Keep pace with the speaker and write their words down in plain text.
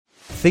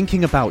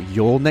thinking about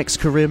your next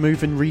career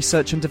move in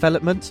research and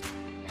development?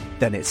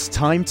 Then it's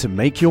time to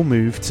make your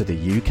move to the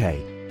UK.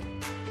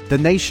 The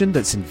nation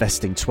that's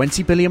investing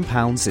 £20 billion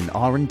in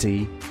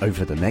R&D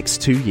over the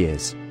next 2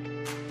 years.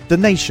 The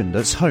nation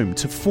that's home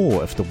to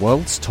 4 of the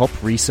world's top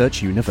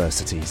research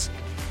universities.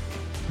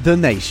 The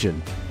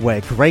nation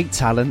where great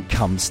talent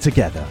comes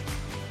together.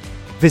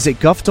 Visit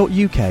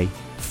gov.uk/great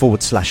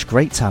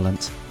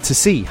talent to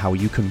see how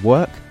you can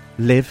work,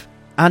 live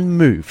and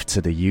move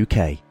to the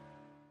UK.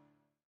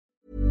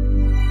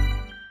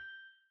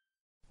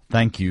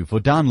 Thank you for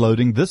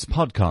downloading this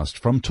podcast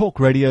from Talk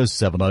Radio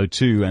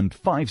 702 and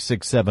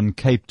 567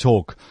 Cape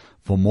Talk.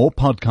 For more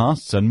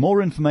podcasts and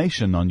more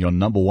information on your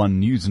number one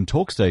news and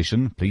talk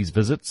station, please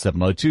visit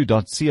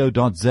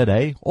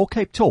 702.co.za or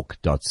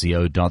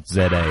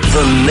capetalk.co.za.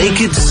 The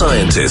Naked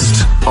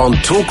Scientist on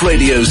Talk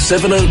Radio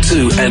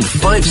 702 and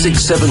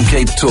 567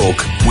 Cape Talk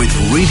with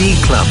Reedy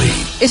Clubby.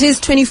 It is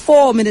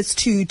 24 minutes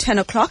to 10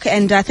 o'clock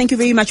and thank you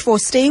very much for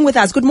staying with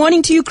us. Good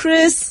morning to you,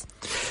 Chris.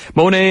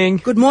 Morning.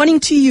 Good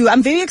morning to you.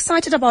 I'm very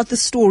excited about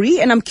this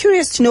story and I'm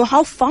curious to know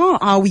how far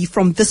are we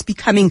from this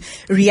becoming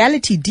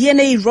reality?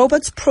 DNA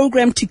robots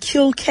programmed to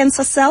kill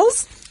cancer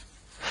cells?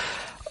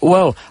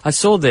 Well, I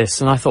saw this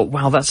and I thought,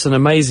 wow, that's an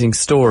amazing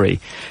story.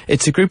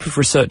 It's a group of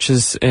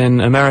researchers in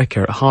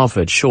America at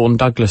Harvard, Sean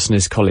Douglas and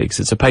his colleagues.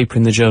 It's a paper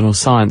in the journal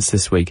Science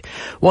this week.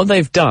 What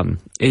they've done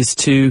is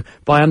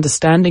by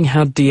understanding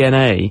how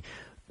DNA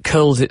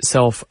curls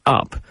itself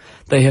up,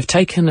 they have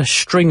taken a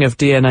string of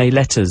DNA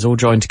letters all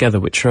joined together,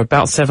 which are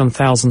about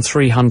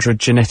 7,300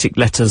 genetic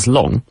letters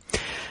long.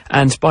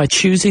 And by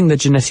choosing the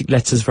genetic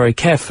letters very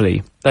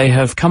carefully, they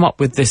have come up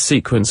with this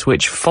sequence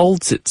which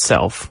folds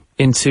itself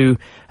into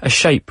a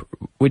shape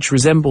which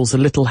resembles a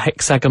little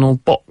hexagonal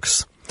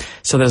box.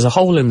 So there's a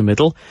hole in the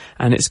middle,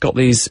 and it's got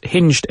these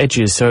hinged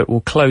edges so it will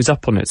close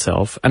up on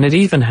itself. And it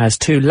even has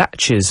 2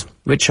 latches,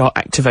 which are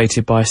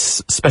activated by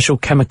special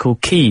chemical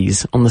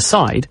keys on the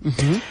side.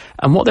 Mm-hmm.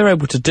 And what they're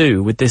able to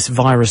do with this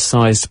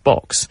virus-sized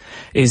box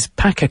is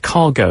pack a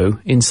cargo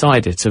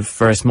inside it of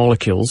various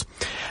molecules.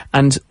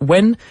 And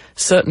when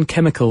certain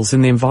chemicals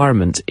in the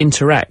environment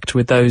interact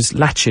with those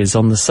latches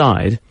on the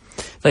side,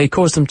 they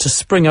cause them to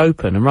spring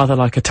open, and rather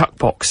like a tuck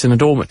box in a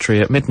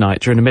dormitory at midnight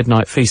during a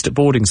midnight feast at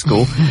boarding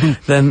school,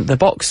 then the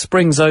box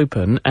springs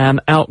open and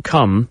out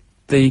come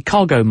the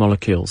cargo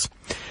molecules.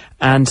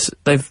 And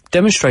they've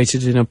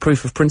demonstrated in a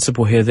proof of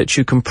principle here that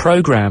you can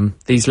program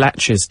these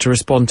latches to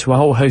respond to a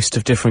whole host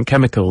of different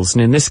chemicals.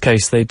 And in this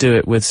case, they do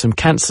it with some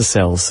cancer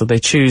cells. So they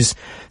choose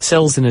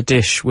cells in a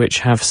dish which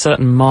have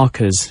certain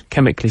markers,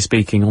 chemically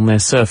speaking, on their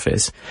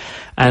surface.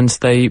 And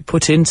they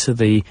put into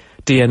the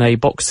DNA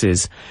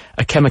boxes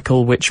a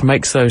chemical which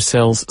makes those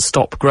cells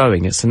stop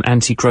growing. It's an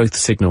anti-growth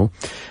signal.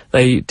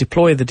 They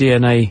deploy the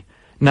DNA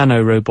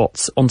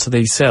nanorobots onto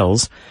these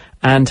cells,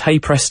 and hey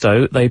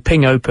presto, they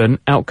ping open,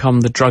 out come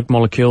the drug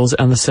molecules,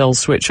 and the cells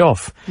switch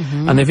off.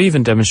 Mm-hmm. And they've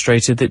even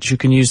demonstrated that you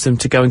can use them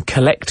to go and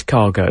collect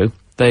cargo.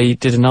 They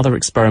did another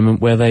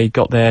experiment where they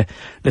got their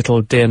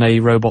little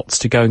DNA robots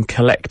to go and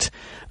collect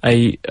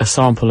a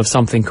sample of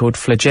something called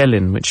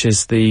flagellin, which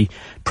is the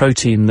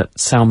protein that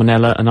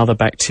salmonella and other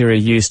bacteria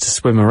use to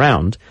swim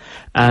around,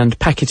 and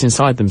pack it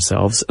inside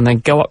themselves, and then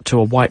go up to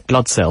a white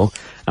blood cell,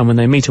 and when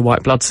they meet a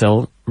white blood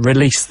cell,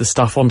 release the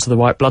stuff onto the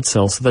white blood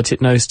cell so that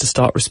it knows to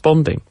start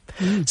responding.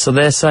 Mm. So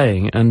they're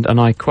saying, and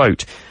I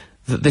quote,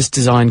 that this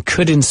design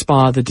could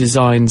inspire the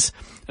designs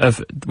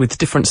with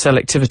different cell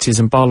activities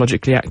and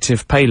biologically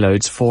active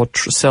payloads for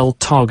cell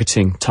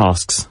targeting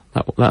tasks.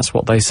 That's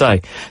what they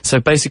say. So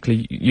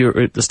basically, you're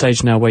at the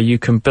stage now where you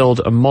can build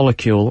a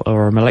molecule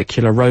or a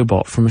molecular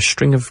robot from a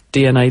string of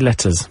DNA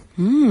letters.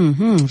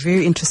 Mm-hmm.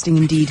 Very interesting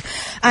indeed.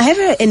 I have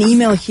an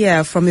email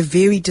here from a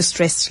very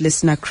distressed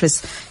listener. Chris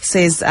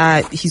says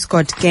he's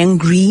got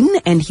gangrene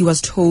and he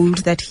was told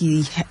that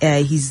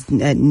his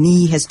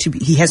knee has to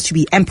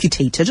be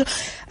amputated,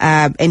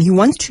 and he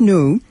wants to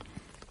know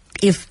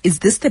is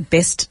this the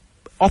best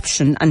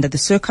option under the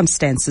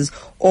circumstances,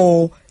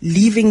 or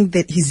leaving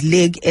his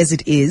leg as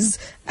it is,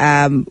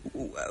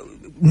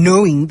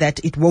 knowing that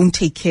it won't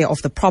take care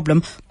of the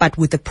problem, but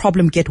would the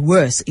problem get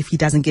worse if he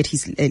doesn't get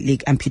his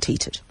leg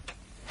amputated?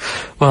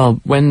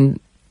 Well, when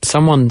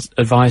someone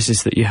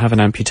advises that you have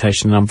an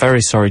amputation, and I'm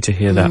very sorry to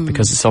hear that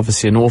because it's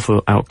obviously an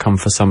awful outcome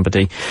for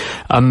somebody,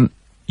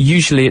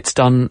 usually it's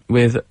done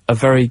with a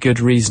very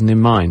good reason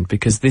in mind,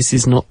 because this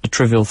is not a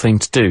trivial thing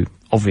to do,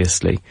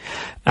 obviously.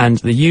 And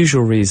the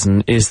usual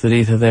reason is that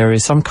either there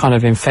is some kind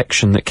of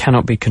infection that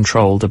cannot be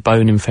controlled, a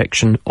bone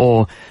infection,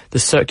 or the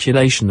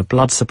circulation, the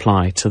blood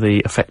supply to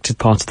the affected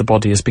part of the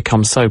body has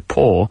become so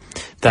poor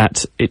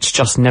that it's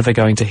just never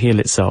going to heal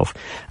itself.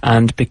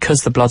 And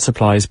because the blood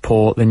supply is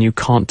poor, then you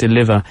can't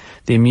deliver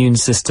the immune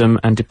system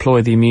and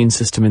deploy the immune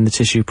system in the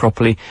tissue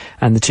properly,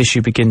 and the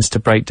tissue begins to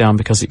break down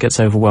because it gets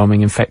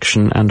overwhelming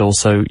infection, and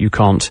also you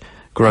can't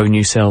grow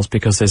new cells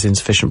because there's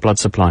insufficient blood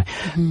supply.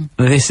 Mm-hmm.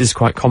 This is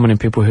quite common in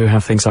people who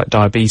have things like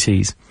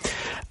diabetes.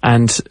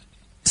 And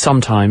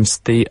sometimes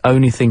the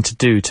only thing to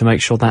do to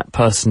make sure that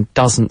person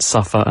doesn't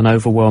suffer an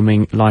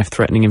overwhelming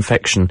life-threatening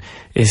infection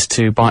is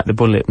to bite the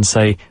bullet and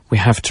say, we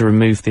have to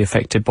remove the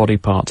affected body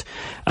part.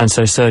 And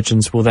so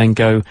surgeons will then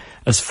go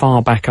as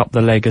far back up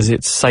the leg as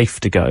it's safe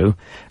to go,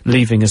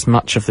 leaving as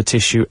much of the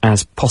tissue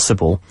as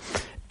possible,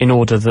 in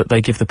order that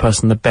they give the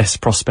person the best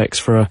prospects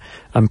for a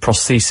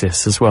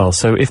prosthesis as well.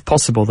 So if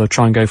possible, they'll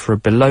try and go for a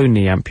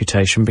below-knee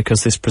amputation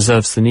because this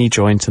preserves the knee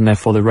joint and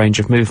therefore the range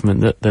of movement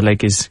that the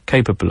leg is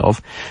capable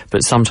of.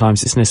 But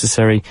sometimes it's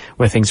necessary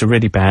where things are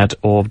really bad,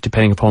 or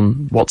depending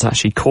upon what's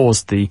actually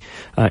caused the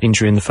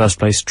injury in the first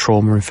place,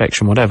 trauma,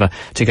 infection, whatever,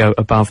 to go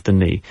above the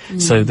knee.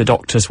 So the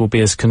doctors will be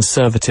as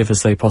conservative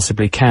as they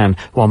possibly can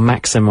while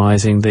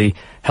maximising the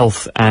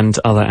health and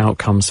other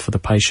outcomes for the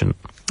patient.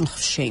 Oh,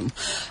 shame.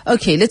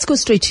 Okay, let's go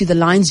straight to the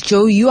lines.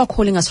 Joe, you are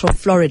calling us from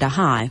Florida.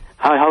 Hi.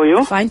 Hi, how are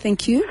you? Fine,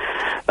 thank you.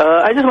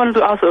 I just wanted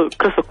to ask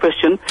Chris a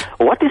question.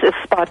 What is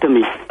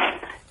aspartame?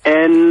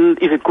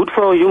 And is it good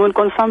for human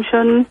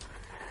consumption?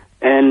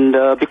 And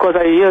because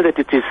I hear that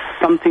it is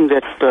something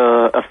that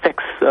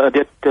affects,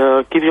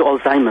 that gives you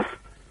Alzheimer's.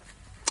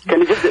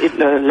 Can you just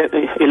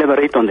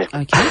elaborate on that?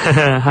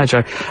 Okay. Hi,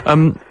 Joe.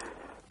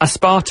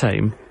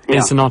 Aspartame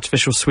is an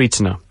artificial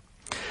sweetener.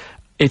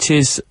 It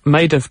is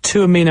made of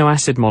 2 amino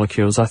acid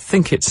molecules. I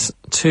think it's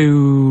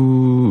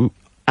 2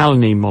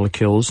 alanine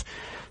molecules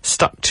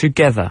stuck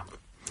together.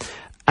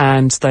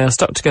 And they are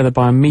stuck together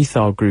by a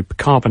methyl group,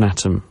 carbon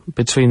atom,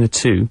 between the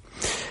two.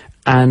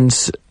 And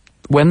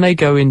when they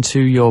go into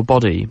your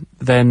body,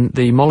 then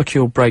the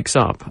molecule breaks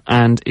up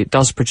and it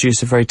does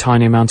produce a very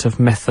tiny amount of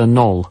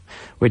methanol,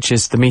 which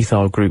is the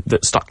methyl group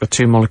that stuck the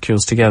 2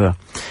 molecules together.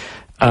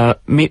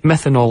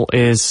 Methanol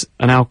is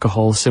an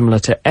alcohol similar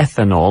to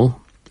ethanol,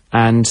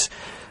 and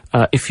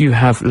if you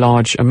have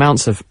large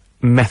amounts of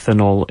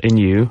methanol in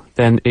you,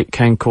 then it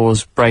can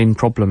cause brain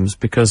problems,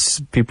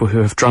 because people who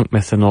have drunk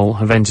methanol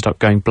have ended up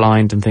going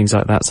blind and things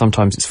like that.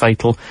 Sometimes it's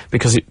fatal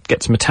because it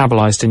gets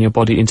metabolized in your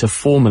body into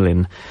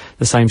formalin,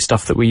 the same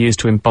stuff that we use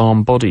to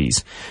embalm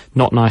bodies.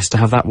 Not nice to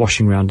have that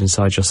washing around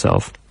inside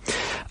yourself.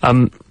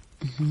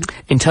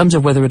 In terms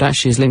of whether it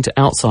actually is linked to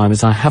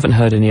Alzheimer's, I haven't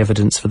heard any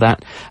evidence for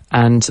that,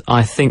 and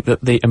I think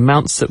that the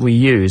amounts that we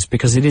use,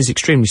 because it is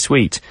extremely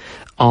sweet,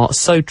 are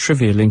so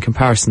trivial in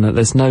comparison that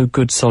there's no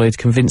good, solid,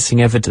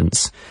 convincing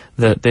evidence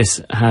that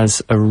this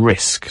has a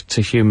risk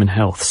to human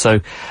health. So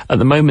at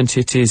the moment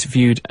it is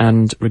viewed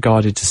and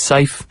regarded as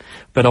safe,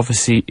 but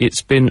obviously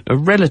it's been a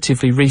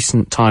relatively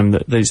recent time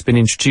that it's been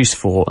introduced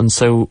for, and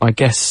so I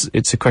guess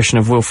it's a question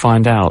of we'll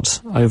find out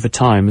over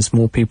time as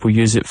more people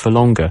use it for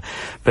longer.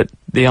 But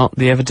the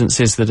evidence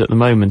is that at the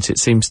moment it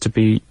seems to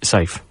be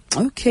safe.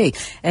 Okay,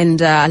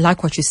 and I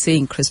like what you're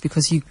saying, Chris,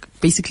 because you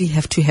basically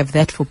have to have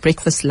that for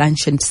breakfast,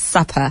 lunch and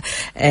supper,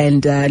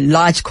 and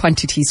large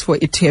quantities for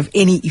it to have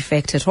any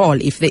effect at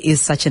all, if there is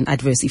such an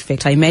adverse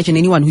effect. I imagine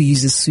anyone who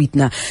uses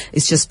sweetener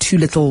is just 2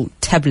 little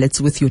tablets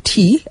with your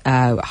tea.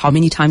 How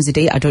many times a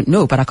day, I don't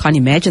know, but I can't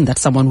imagine that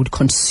someone would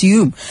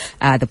consume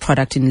the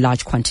product in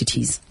large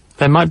quantities.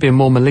 There might be a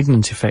more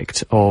malignant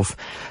effect of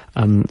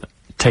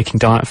taking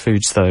diet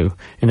foods, though,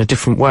 in a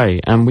different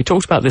way. And we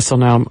talked about this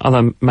on our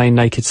other main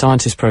Naked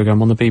Scientist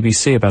programme on the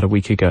BBC about a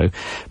week ago,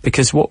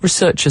 because what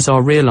researchers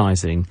are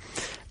realising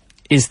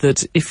is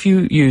that if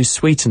you use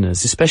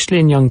sweeteners, especially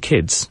in young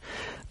kids,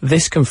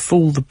 this can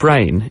fool the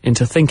brain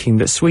into thinking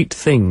that sweet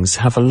things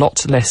have a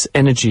lot less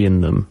energy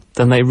in them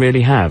than they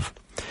really have.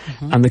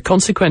 And the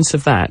consequence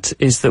of that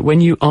is that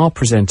when you are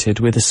presented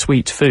with a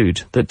sweet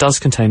food that does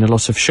contain a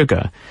lot of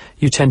sugar,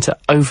 you tend to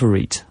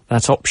overeat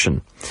that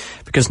option.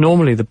 Because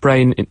normally the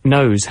brain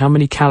knows how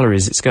many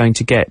calories it's going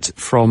to get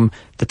from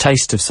the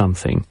taste of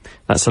something.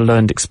 That's a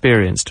learned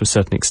experience to a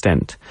certain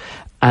extent.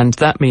 And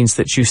that means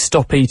that you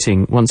stop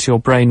eating once your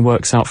brain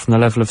works out from the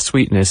level of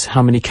sweetness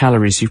how many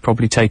calories you've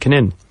probably taken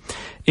in.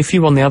 If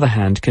you, on the other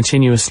hand,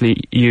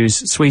 continuously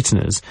use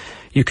sweeteners,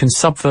 you can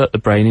subvert the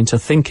brain into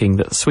thinking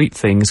that sweet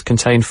things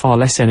contain far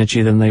less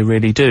energy than they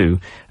really do,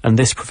 and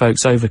this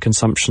provokes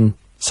overconsumption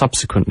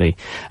subsequently.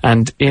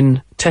 And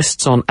in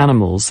tests on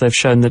animals, they've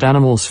shown that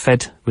animals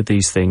fed with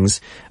these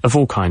things, of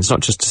all kinds,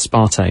 not just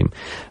aspartame,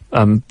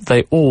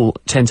 they all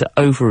tend to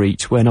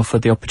overeat when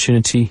offered the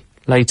opportunity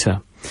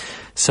later.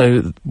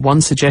 So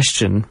one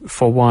suggestion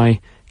for why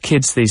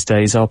kids these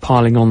days are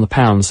piling on the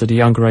pounds at a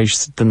younger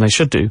age than they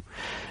should do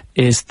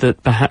is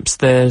that perhaps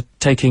they're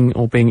taking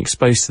or being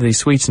exposed to these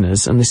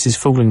sweeteners, and this is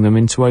fooling them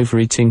into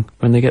overeating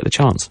when they get the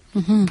chance.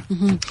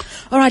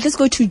 All right, let's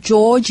go to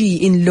Georgie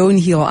in Lone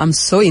Hill. I'm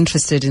so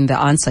interested in the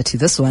answer to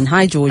this one.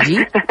 Hi,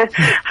 Georgie.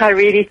 Hi,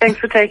 Reedy. Thanks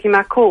for taking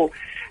my call.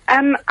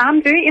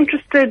 I'm very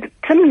interested.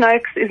 Tim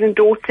Noakes is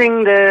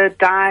endorsing the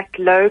diet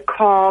low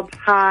carb,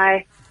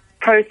 high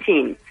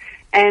protein.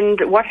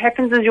 And what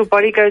happens is your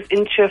body goes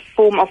into a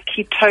form of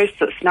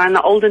ketosis. Now, in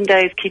the olden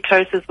days,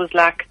 ketosis was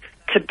like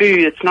taboo.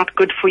 It's not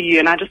good for you.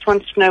 And I just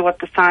wanted to know what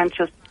the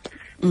scientists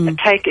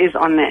take is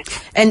on that.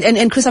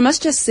 And Chris, I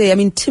must just say, I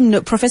mean,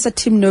 Professor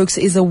Tim Noakes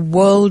is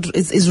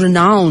is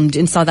renowned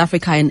in South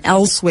Africa and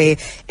elsewhere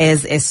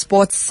as a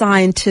sports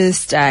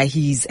scientist.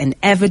 He's an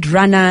avid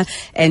runner,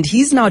 and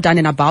he's now done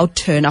an about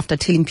turn after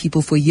telling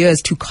people for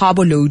years to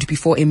carbo load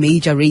before a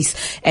major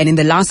race. And in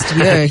the last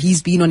year,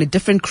 he's been on a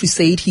different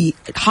crusade. He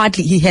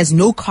has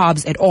no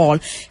carbs at all,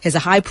 has a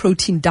high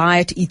protein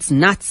diet, eats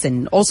nuts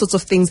and all sorts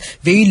of things,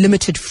 very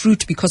limited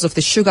fruit because of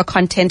the sugar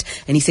content.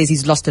 And he says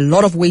he's lost a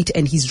lot of weight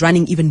and he's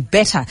running even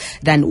better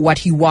than what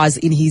he was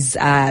in his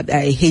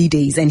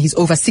heydays, and he's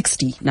over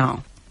 60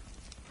 now.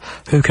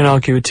 Who can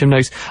argue with Tim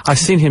Noakes? I've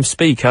seen him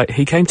speak.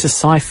 He came to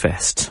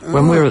SciFest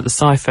when we were at the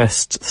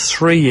SciFest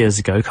 3 years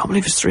ago. I can't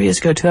believe it was 3 years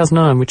ago,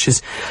 2009, which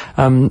is it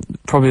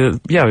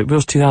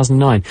was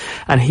 2009.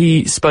 And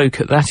he spoke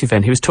at that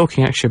event. He was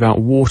talking actually about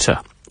water.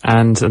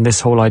 And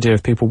this whole idea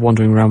of people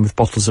wandering around with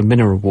bottles of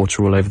mineral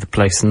water all over the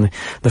place, and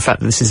the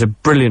fact that this is a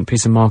brilliant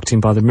piece of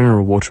marketing by the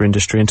mineral water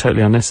industry and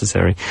totally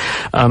unnecessary.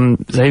 So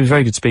he was a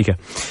very good speaker.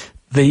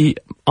 The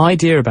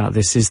idea about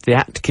this is the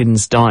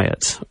Atkins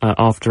diet.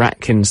 After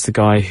Atkins, the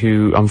guy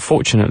who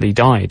unfortunately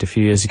died a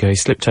few years ago, he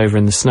slipped over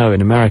in the snow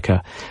in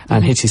America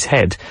and hit his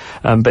head.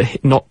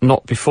 But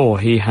not before.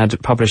 He had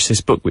published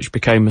this book which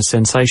became a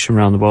sensation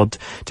around the world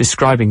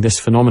describing this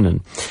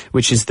phenomenon,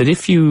 which is that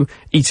if you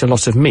eat a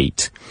lot of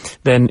meat,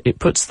 then it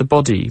puts the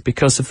body,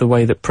 because of the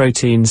way that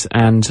proteins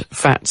and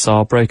fats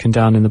are broken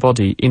down in the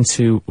body,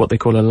 into what they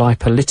call a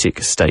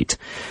lipolytic state.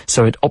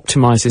 So it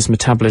optimizes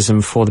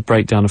metabolism for the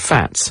breakdown of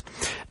fats.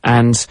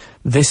 And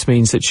this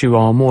means that you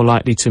are more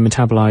likely to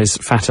metabolize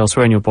fat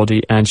elsewhere in your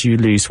body and you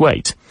lose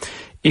weight.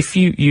 If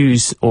you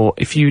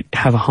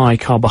have a high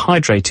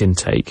carbohydrate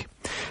intake,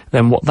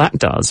 then what that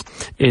does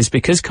is,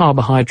 because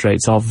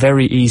carbohydrates are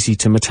very easy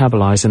to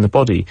metabolize in the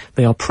body,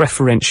 they are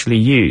preferentially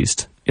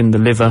used in the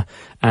liver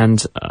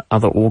and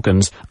other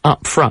organs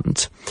up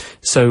front.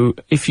 So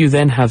if you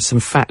then have some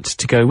fat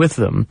to go with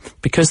them,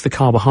 because the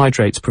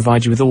carbohydrates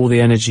provide you with all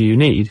the energy you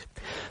need,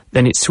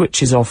 then it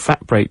switches off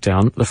fat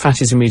breakdown. The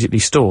fat is immediately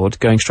stored,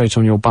 going straight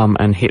on your bum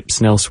and hips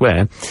and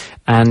elsewhere,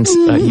 and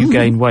you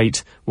gain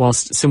weight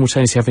whilst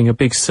simultaneously having a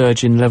big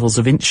surge in levels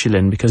of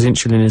insulin, because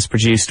insulin is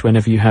produced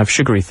whenever you have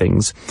sugary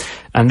things.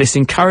 And this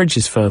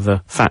encourages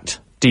further fat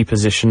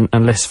deposition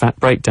and less fat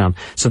breakdown.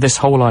 So this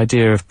whole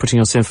idea of putting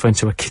yourself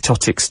into a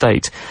ketotic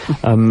state,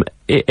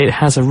 it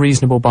has a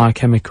reasonable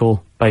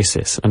biochemical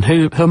basis. And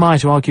who am I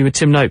to argue with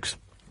Tim Noakes?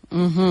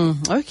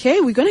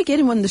 Okay, we're going to get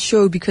him on the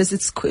show because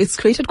it's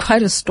created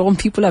quite a storm.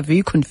 People are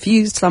very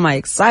confused. Some are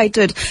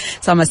excited.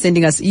 Some are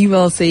sending us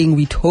emails saying,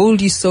 we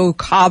told you so,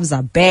 carbs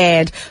are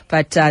bad.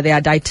 But there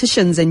are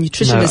dietitians and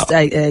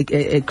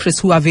nutritionists, Chris,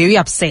 who are very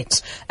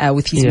upset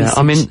with his message.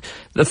 I mean,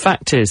 the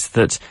fact is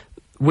that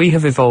we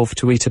have evolved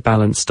to eat a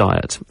balanced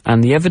diet,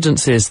 and the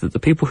evidence is that the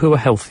people who are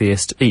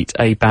healthiest eat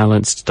a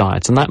balanced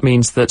diet, and that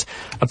means that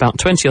about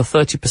 20 or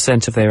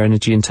 30% of their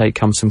energy intake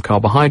comes from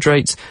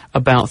carbohydrates,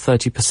 about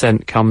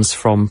 30% comes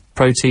from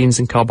proteins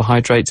and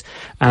carbohydrates,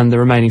 and the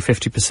remaining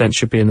 50%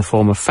 should be in the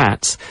form of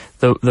fats,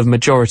 the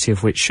majority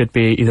of which should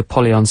be either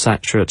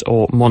polyunsaturated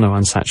or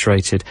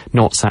monounsaturated,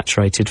 not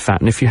saturated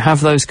fat. And if you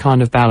have those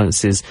kind of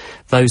balances,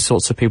 those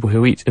sorts of people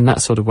who eat in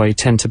that sort of way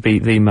tend to be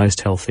the most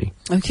healthy.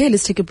 Okay,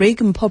 let's take a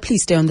break, and Paul,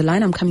 please stay on the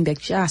line. I'm coming back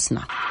just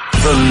now.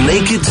 The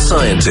Naked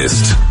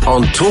Scientist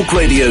on Talk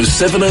Radio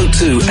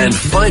 702 and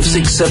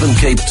 567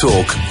 Cape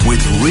Talk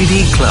with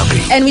Reedy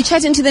Clubby. And we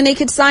chat into the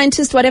Naked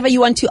Scientist, whatever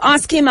you want to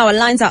ask him. Our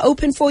lines are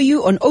open for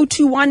you on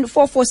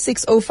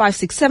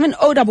 021-446-0567,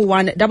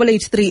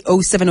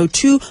 011-883-0702.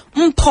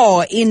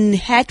 Mpho in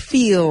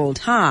Hatfield.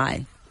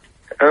 Hi.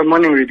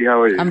 Morning, Reedy.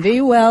 How are you? I'm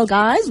very well,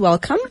 guys.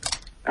 Welcome.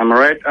 I'm all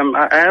right.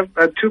 I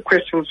have two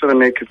questions for the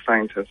Naked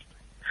Scientist.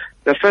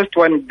 The first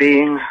one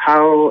being,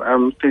 how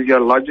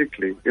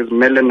physiologically is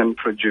melanin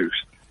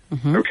produced?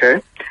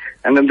 Okay.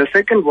 And then the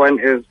second one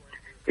is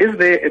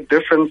there a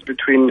difference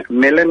between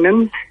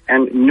melanin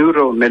and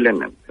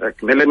neuromelanin? Like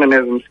melanin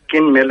as in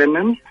skin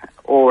melanin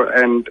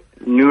and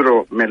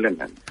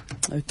neuromelanin?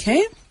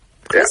 Okay.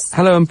 Yes.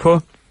 Hello,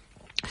 Mpho.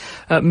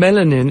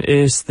 Melanin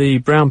is the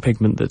brown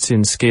pigment that's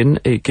in skin.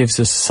 It gives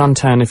us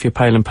suntan if you're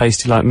pale and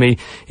pasty like me.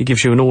 It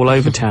gives you an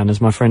all-over tan, as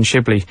my friend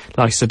Shibley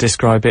likes to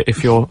describe it,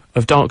 if you're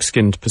of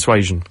dark-skinned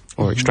persuasion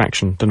or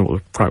extraction. Don't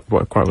know quite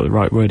what the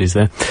right word is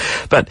there.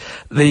 But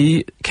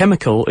the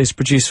chemical is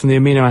produced from the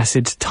amino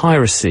acid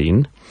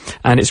tyrosine,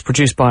 and it's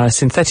produced by a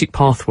synthetic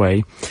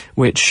pathway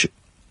which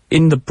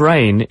in the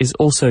brain is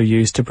also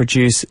used to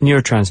produce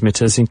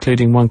neurotransmitters,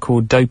 including one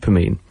called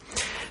dopamine.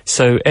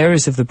 So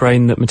areas of the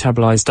brain that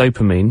metabolize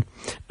dopamine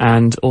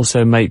and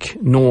also make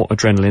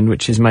noradrenaline,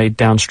 which is made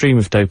downstream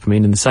of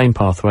dopamine in the same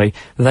pathway,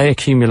 they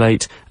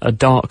accumulate a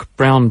dark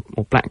brown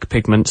or black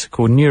pigment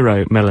called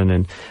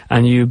neuromelanin,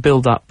 and you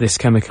build up this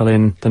chemical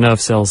in the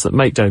nerve cells that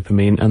make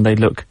dopamine, and they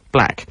look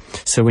black.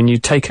 So when you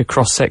take a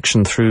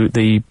cross-section through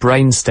the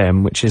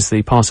brainstem, which is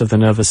the part of the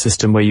nervous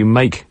system where you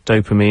make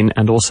dopamine,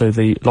 and also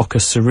the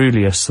locus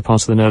ceruleus, the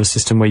part of the nervous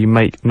system where you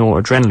make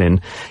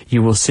noradrenaline,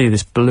 you will see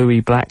this bluey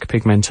black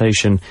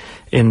pigmentation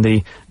in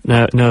the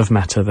nerve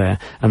matter there,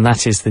 and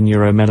that is the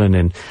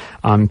neuromelanin.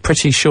 I'm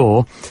pretty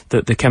sure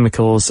that the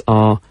chemicals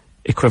are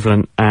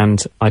equivalent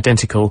and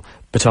identical,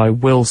 but I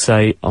will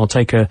say I'll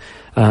take a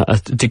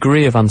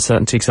degree of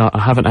uncertainty because I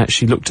haven't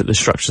actually looked at the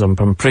structures of them,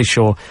 but I'm pretty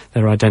sure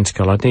they're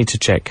identical. I'd need to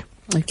check.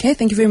 Okay,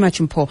 thank you very much,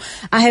 Mpho.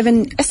 I have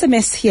an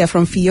SMS here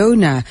from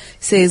Fiona.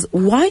 Says,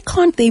 why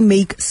can't they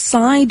make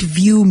side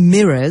view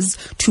mirrors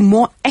to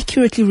more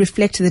accurately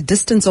reflect the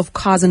distance of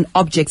cars and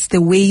objects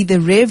the way the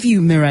rear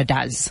view mirror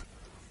does?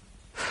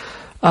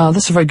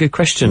 That's a very good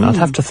question. I'd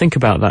have to think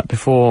about that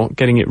before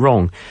getting it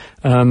wrong.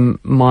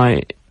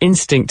 My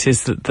instinct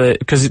is that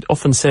because it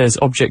often says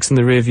objects in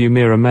the rearview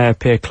mirror may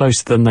appear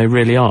closer than they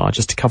really are,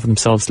 just to cover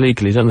themselves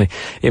legally, don't they?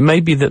 It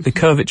may be that the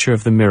curvature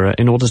of the mirror,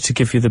 in order to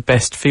give you the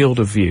best field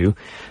of view,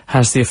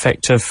 has the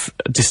effect of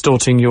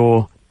distorting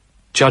your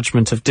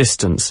judgment of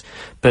distance,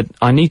 but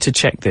I need to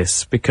check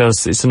this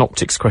because it's an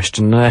optics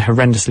question. They're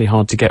horrendously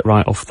hard to get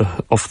right off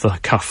the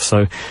cuff.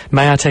 So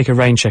may I take a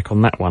rain check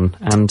on that one,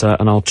 and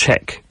I'll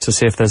check to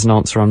see if there's an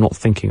answer I'm not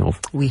thinking of.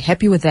 We're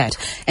happy with that.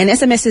 And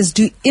SMS says,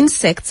 do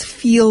insects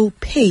feel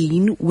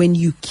pain when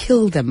you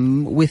kill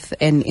them with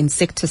an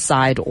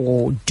insecticide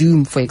or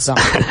Doom, for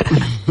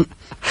example?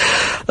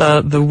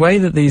 The way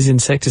that these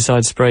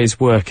insecticide sprays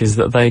work is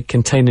that they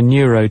contain a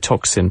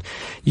neurotoxin.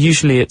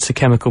 Usually it's a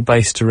chemical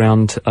based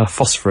around a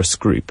phosphorus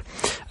group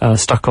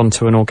stuck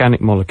onto an organic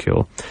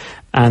molecule,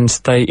 and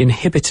they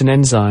inhibit an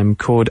enzyme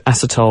called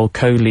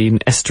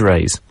acetylcholine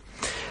esterase.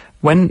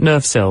 When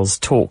nerve cells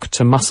talk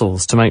to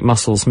muscles to make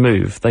muscles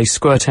move, they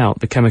squirt out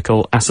the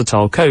chemical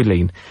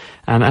acetylcholine,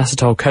 and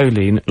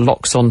acetylcholine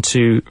locks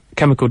onto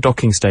chemical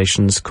docking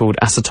stations called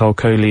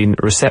acetylcholine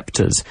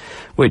receptors,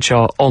 which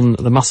are on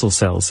the muscle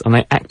cells, and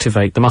they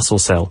activate the muscle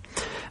cell.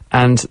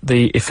 And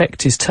the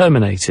effect is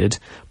terminated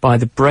by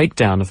the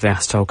breakdown of the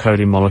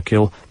acetylcholine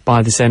molecule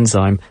by this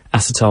enzyme,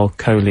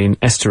 acetylcholine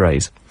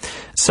esterase.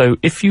 So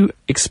if you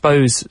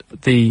expose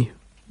the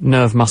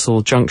nerve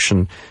muscle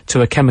junction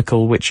to a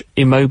chemical which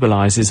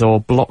immobilizes or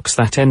blocks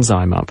that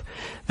enzyme up,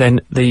 then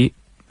the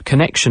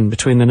connection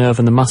between the nerve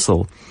and the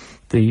muscle,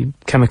 the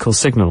chemical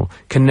signal,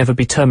 can never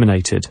be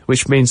terminated,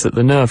 which means that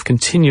the nerve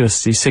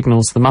continuously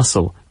signals the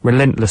muscle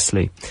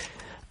relentlessly.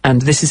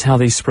 And this is how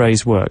these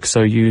sprays work.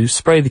 So you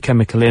spray the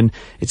chemical in,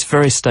 it's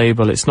very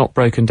stable, it's not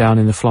broken down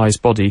in the fly's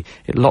body,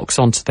 it locks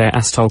onto their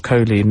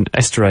acetylcholine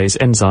esterase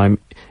enzyme,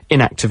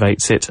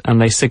 inactivates it,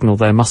 and they signal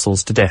their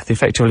muscles to death.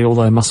 Effectively, all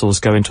their muscles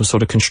go into a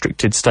sort of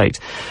constricted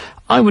state.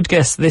 I would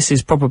guess this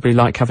is probably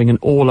like having an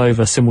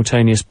all-over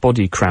simultaneous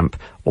body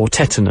cramp or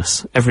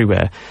tetanus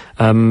everywhere.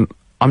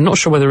 I'm not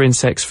sure whether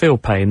insects feel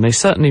pain. They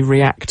certainly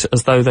react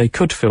as though they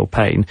could feel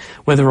pain.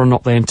 Whether or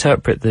not they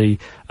interpret the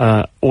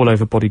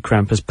all-over body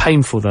cramp as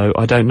painful, though,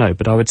 I don't know.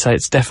 But I would say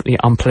it's definitely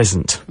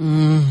unpleasant.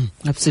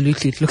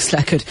 Absolutely, it looks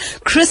like it.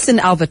 Chris in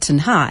Alberton,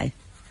 hi.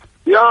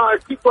 Yeah, I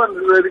keep on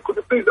really. Could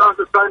you please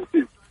answer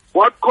scientist?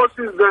 What causes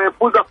the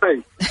Puza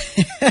face?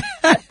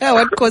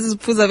 What causes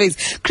Puza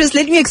face? Chris,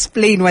 let me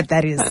explain what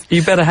that is.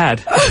 You better had.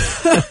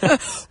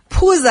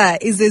 Puza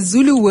is a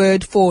Zulu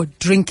word for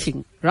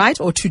drinking, right?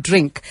 Or to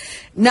drink.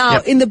 Now,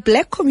 in the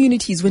black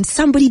communities, when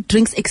somebody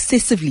drinks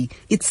excessively,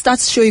 it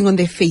starts showing on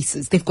their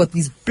faces. They've got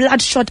these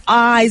bloodshot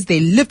eyes,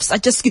 their lips are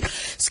just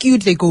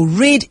skewed, they go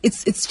red.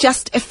 It's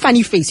just a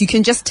funny face. You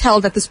can just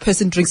tell that this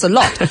person drinks a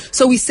lot.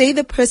 So we say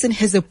the person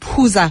has a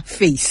Puza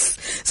face.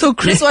 So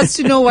Chris wants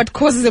to know what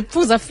causes a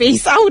Puza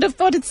face. I would have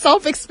thought it's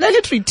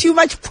self-explanatory. Too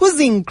much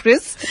puzzing,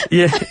 Chris.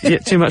 Yeah,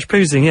 too much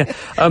poozing, yeah.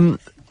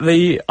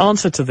 The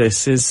answer to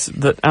this is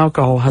that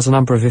alcohol has a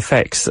number of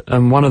effects,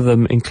 and one of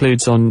them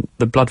includes on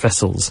the blood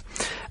vessels.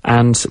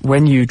 And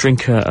when you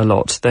drink a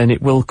lot, then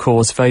it will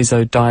cause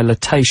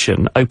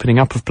vasodilatation, opening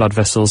up of blood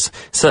vessels,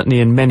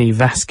 certainly in many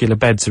vascular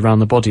beds around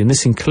the body, and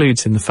this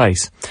includes in the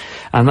face.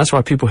 And that's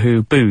why people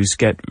who booze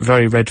get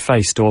very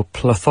red-faced or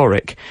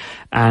plethoric,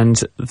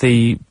 and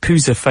the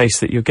Puza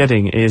face that you're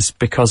getting is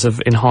because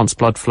of enhanced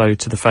blood flow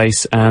to the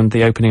face, and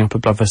the opening up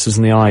of blood vessels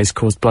in the eyes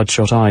cause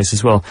bloodshot eyes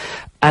as well.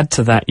 Add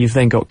to that, you've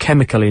then got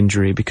chemical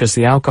injury because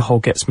the alcohol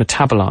gets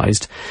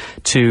metabolized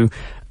to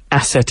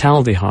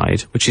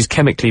acetaldehyde, which is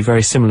chemically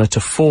very similar to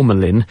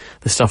formalin,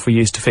 the stuff we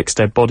use to fix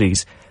dead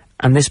bodies.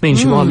 And this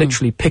means you are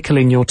literally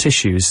pickling your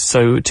tissues.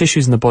 So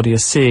tissues in the body are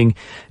seeing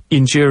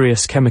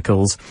injurious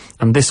chemicals,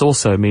 and this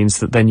also means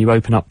that then you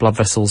open up blood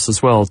vessels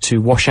as well to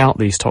wash out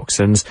these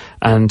toxins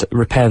and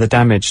repair the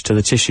damage to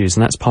the tissues,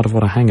 and that's part of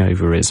what a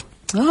hangover is.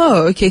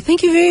 Oh, okay.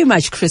 Thank you very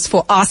much, Chris,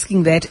 for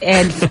asking that.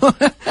 And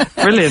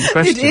brilliant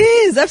question. It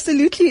is,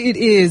 absolutely it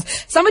is.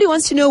 Somebody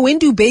wants to know, when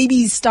do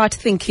babies start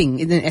thinking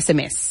in an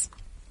SMS?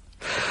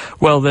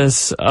 Well,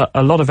 there's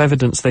a lot of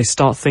evidence they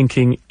start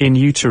thinking in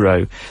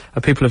utero.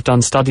 People have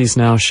done studies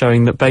now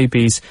showing that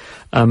babies,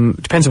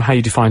 depends on how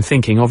you define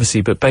thinking,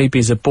 obviously, but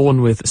babies are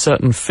born with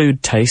certain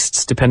food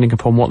tastes depending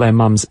upon what their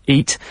mums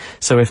eat.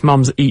 So if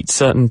mums eat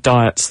certain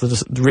diets that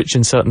are rich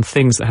in certain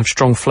things that have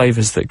strong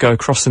flavours that go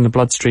across in the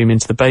bloodstream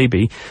into the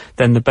baby,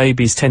 then the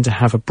babies tend to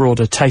have a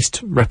broader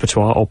taste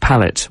repertoire or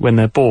palate when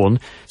they're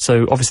born.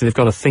 So obviously they've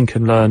got to think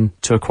and learn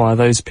to acquire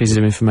those pieces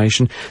of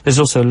information. There's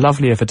also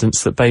lovely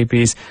evidence that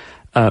babies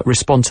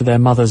respond to their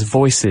mother's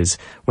voices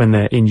when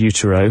they're in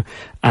utero,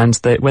 and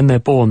when they're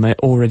born they're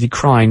already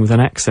crying with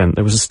an accent.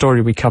 There was a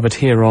story we covered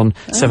here on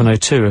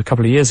 702 a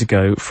couple of years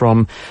ago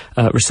from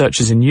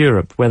researchers in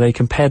Europe where they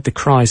compared the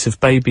cries of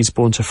babies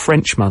born to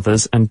French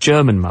mothers and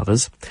German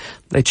mothers.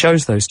 They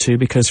chose those two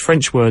because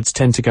French words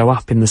tend to go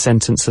up in the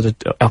sentence,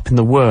 up in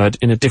the word,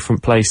 in a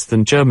different place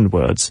than German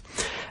words.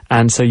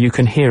 And so you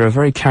can hear a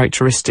very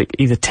characteristic,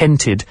 either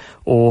tented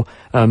or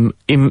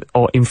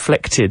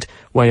inflected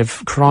way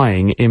of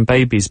crying in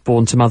babies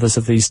born to mothers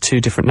of these two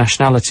different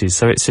nationalities.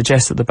 So it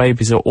suggests that the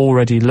babies are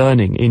already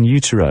learning in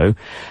utero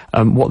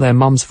what their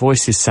mum's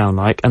voices sound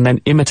like, and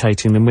then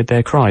imitating them with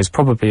their cries,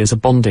 probably as a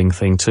bonding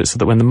thing, so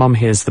that when the mum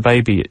hears the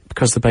baby,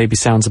 because the baby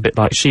sounds a bit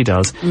like she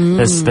does,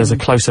 there's a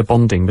closer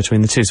bonding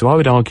between the two. So I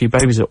would argue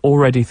babies are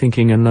already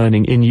thinking and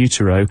learning in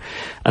utero,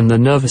 and the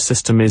nervous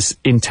system is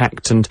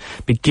intact and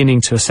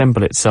beginning to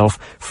assemble itself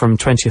from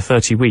 20 or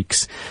 30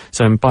 weeks.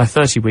 So by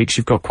 30 weeks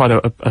you've got quite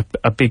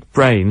a big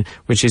brain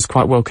which is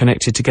quite well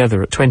connected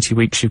together. At 20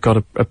 weeks you've got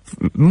a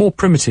more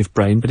primitive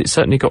brain, but it's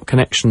certainly got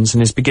connections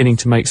and is beginning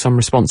to make some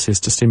responses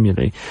to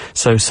stimuli.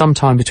 So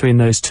sometime between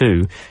those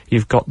two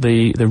you've got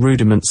the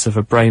rudiments of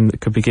a brain that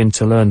could begin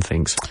to learn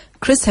things.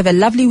 Chris, have a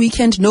lovely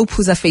weekend. No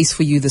Pooza face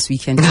for you this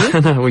weekend.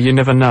 Well, you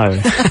never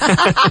know.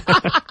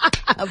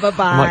 Bye-bye.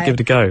 I might give it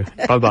a go.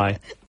 Bye-bye.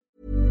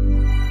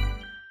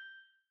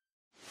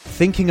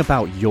 Thinking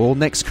about your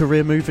next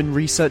career move in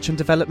research and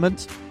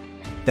development?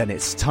 Then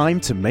it's time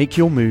to make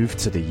your move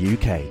to the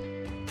UK.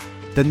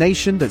 The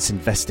nation that's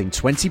investing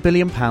 £20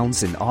 billion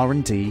in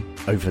R&D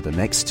over the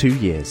next 2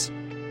 years.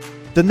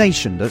 The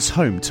nation that's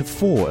home to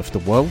 4 of the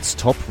world's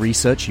top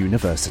research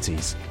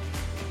universities.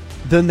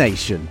 The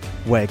nation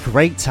where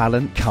great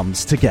talent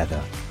comes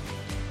together.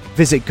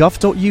 Visit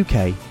gov.uk/great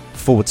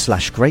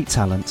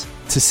talent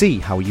to see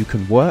how you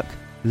can work,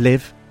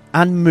 live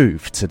and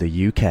move to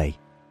the UK.